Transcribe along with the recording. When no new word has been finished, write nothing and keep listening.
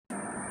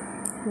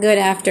Good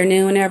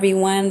afternoon,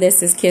 everyone.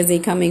 This is Kizzy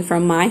coming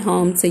from my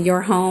home to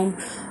your home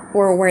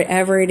or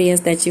wherever it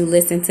is that you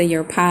listen to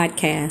your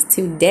podcast.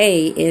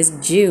 Today is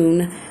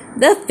June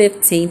the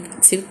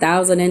 15th,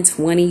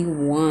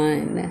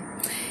 2021.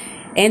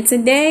 And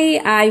today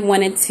I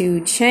wanted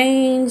to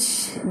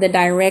change the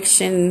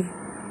direction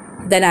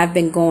that I've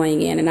been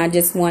going in, and I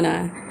just want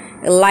to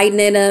lighten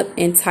it up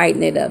and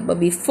tighten it up. But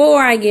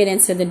before I get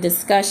into the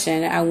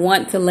discussion, I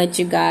want to let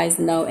you guys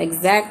know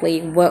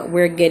exactly what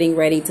we're getting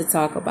ready to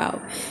talk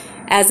about.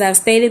 As I've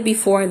stated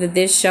before, that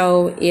this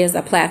show is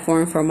a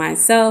platform for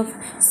myself,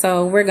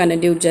 so we're going to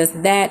do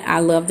just that.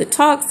 I love to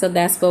talk, so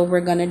that's what we're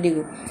going to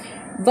do.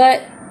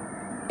 But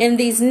in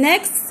these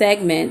next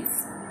segments,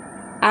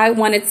 I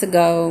wanted to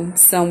go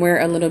somewhere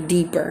a little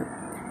deeper.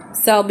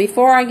 So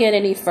before I get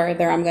any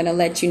further, I'm going to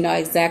let you know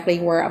exactly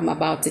where I'm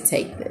about to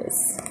take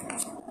this.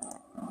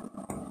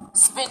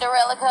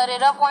 Spinderella, cut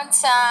it up one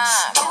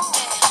time.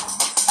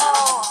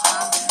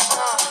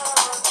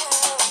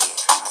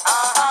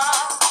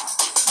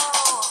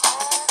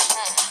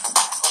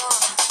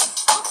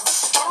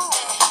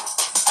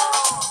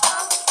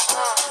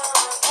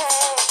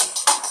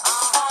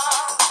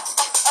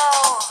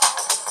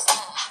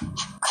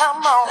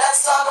 Come on.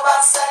 Let's talk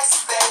about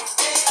sex,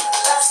 baby.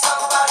 Let's talk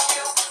about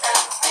you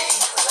and me.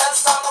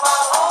 Let's talk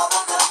about all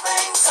the good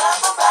things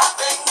and the bad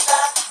things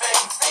that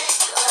make me.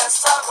 Let's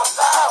talk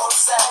about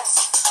sex.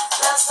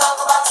 Let's talk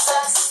about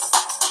sex.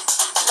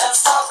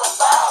 Let's talk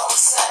about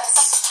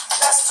sex.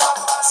 Let's talk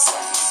about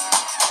sex.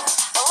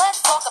 Well, let's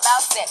talk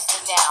about sex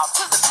for now.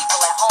 To the people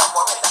at home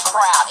or in the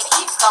crowd, it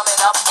keeps coming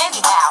up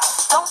anyhow.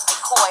 Don't be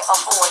coy,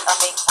 avoid, or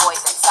make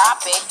poison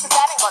topic, cause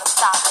that ain't gonna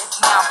stop it.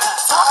 Now,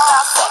 talk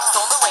about sex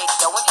on the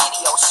radio and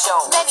video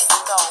shows. Letting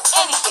you know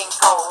anything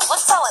goes.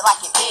 Let's tell it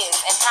like it is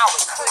and how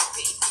it could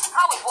be.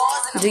 How it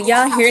was. Do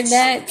y'all hear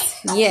that?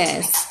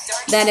 Yes,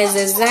 that is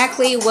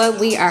exactly what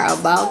we are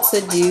about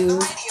to do.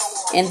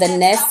 In the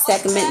next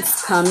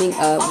segments coming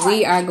up,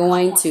 we are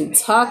going to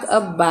talk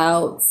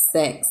about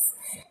sex.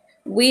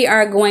 We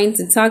are going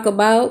to talk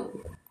about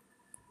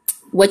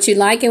what you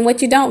like and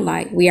what you don't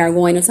like. We are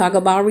going to talk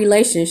about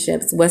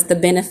relationships. What's the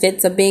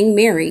benefits of being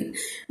married?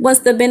 What's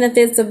the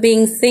benefits of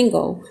being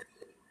single?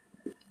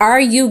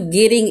 Are you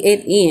getting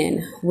it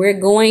in? We're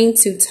going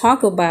to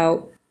talk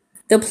about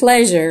the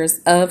pleasures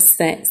of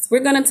sex.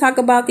 We're going to talk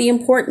about the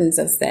importance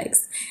of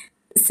sex.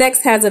 Sex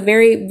has a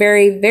very,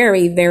 very,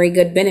 very, very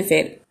good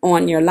benefit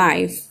on your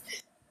life.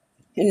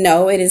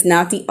 No, it is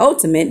not the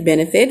ultimate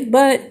benefit,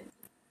 but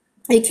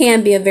it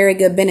can be a very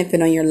good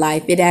benefit on your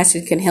life. It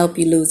actually can help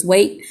you lose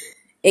weight.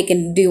 It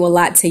can do a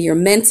lot to your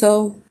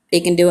mental.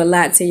 It can do a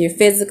lot to your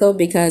physical,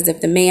 because if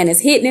the man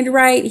is hitting it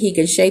right, he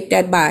can shape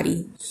that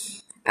body.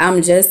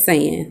 I'm just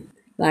saying.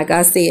 Like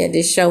I said,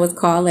 this show is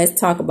called Let's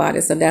Talk About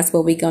It. So that's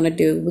what we're going to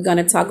do. We're going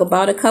to talk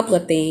about a couple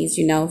of things,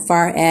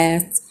 far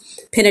as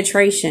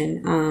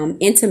penetration,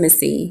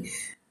 intimacy.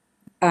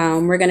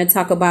 We're going to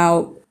talk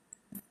about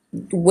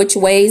which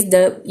ways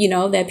that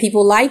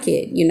people like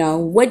it.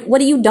 What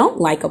do you don't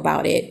like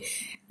about it?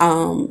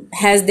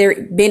 Has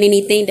there been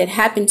anything that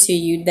happened to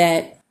you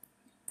that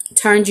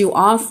turned you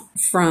off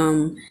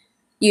from,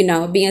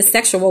 being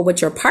sexual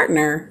with your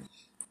partner?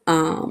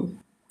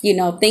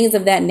 Things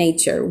of that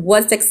nature.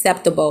 What's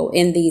acceptable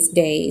in these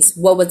days?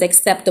 What was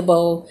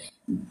acceptable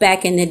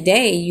back in the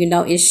day?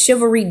 Is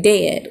chivalry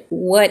dead?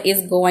 What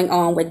is going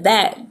on with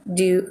that?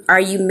 Are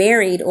you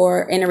married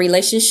or in a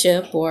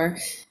relationship, or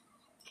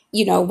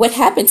what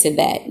happened to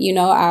that?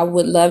 I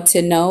would love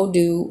to know,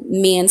 do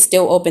men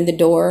still open the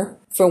door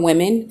for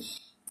women?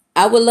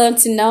 I would love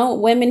to know,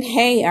 women,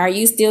 hey, are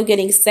you still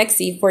getting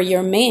sexy for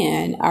your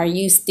man? Are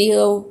you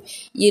still,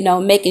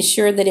 making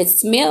sure that it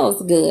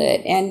smells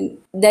good and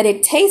that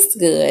it tastes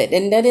good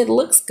and that it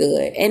looks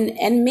good?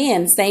 And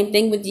men, same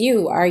thing with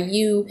you. Are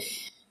you,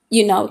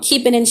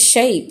 keeping in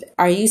shape?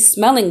 Are you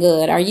smelling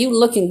good? Are you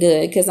looking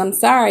good? Because I'm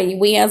sorry,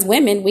 we as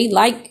women, we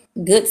like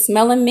good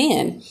smelling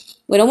men.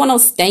 We don't want no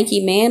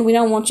stanky man. We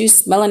don't want you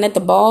smelling at the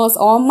balls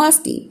all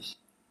musty.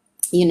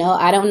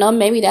 I don't know,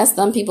 maybe that's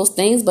some people's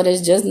things, but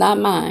it's just not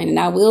mine. And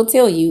I will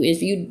tell you,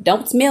 if you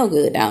don't smell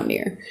good down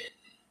there.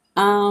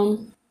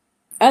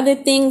 Other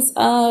things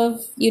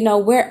of,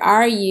 where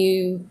are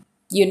you,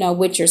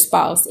 with your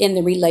spouse in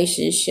the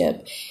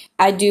relationship?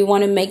 I do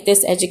want to make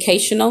this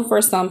educational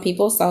for some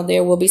people, so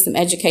there will be some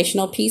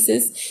educational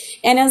pieces.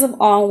 And as of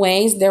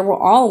always, there will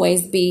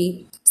always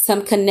be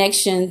some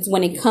connections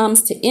when it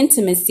comes to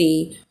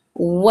intimacy,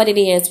 what it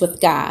is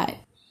with God.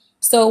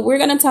 So we're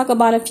going to talk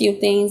about a few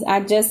things. I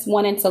just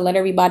wanted to let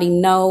everybody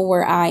know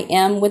where I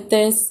am with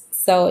this.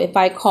 So if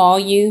I call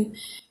you,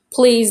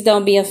 please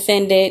don't be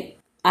offended.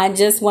 I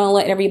just want to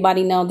let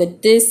everybody know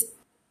that this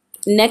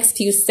next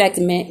few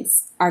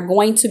segments are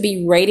going to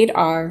be rated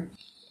R.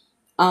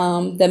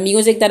 The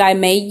music that I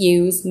may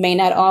use may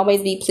not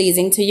always be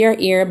pleasing to your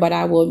ear, but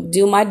I will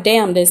do my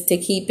damnedest to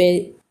keep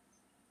it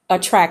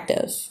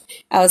attractive.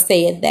 I'll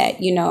say it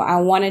that,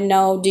 I want to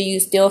know, do you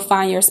still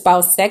find your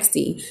spouse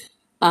sexy?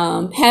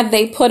 Have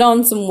they put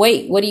on some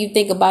weight? What do you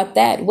think about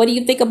that? What do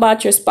you think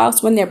about your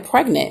spouse when they're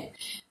pregnant?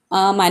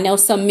 I know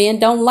some men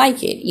don't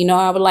like it.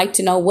 I would like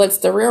to know what's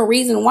the real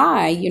reason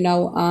why.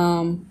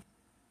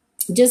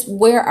 Just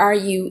where are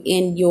you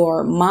in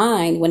your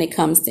mind when it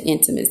comes to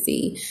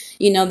intimacy?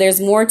 There's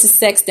more to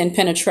sex than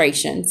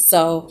penetration.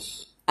 So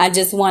I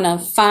just want to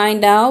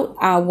find out.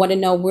 I want to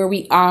know where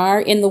we are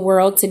in the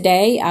world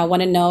today. I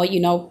want to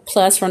know,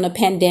 plus from the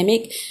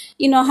pandemic,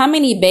 how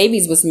many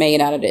babies was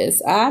made out of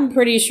this? I'm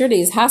pretty sure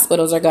these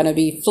hospitals are going to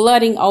be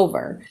flooding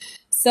over.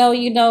 So,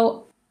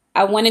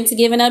 I wanted to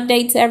give an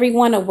update to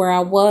everyone of where I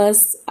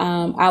was.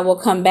 I will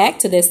come back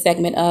to this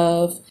segment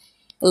of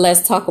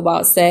Let's Talk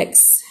About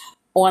Sex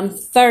on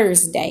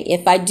Thursday.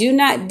 If I do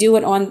not do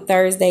it on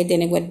Thursday,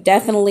 then it would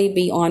definitely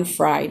be on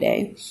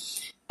Friday.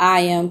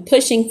 I am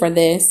pushing for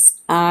this.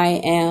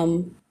 I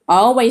am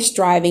always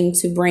striving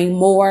to bring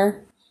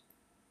more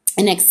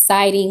and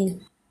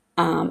exciting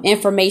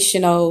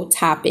informational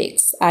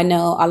topics. I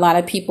know a lot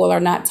of people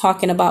are not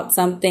talking about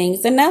some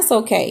things, and that's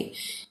okay,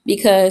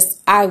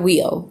 because I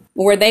will.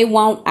 Where they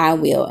won't, I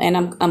will,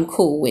 and I'm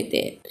cool with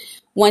it.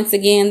 Once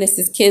again, this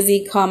is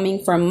Kizzy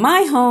coming from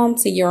my home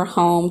to your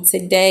home.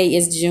 Today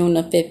is June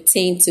the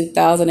 15th,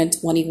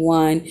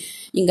 2021.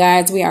 You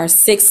guys, we are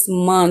 6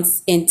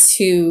 months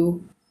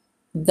into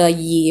the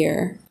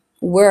year.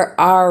 Where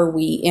are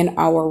we in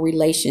our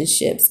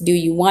relationships? Do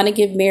you want to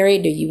get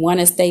married? Do you want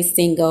to stay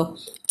single?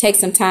 Take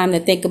some time to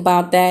think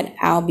about that.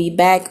 I'll be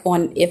back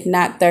on, if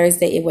not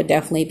Thursday, it would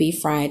definitely be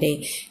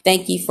Friday.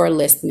 Thank you for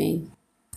listening.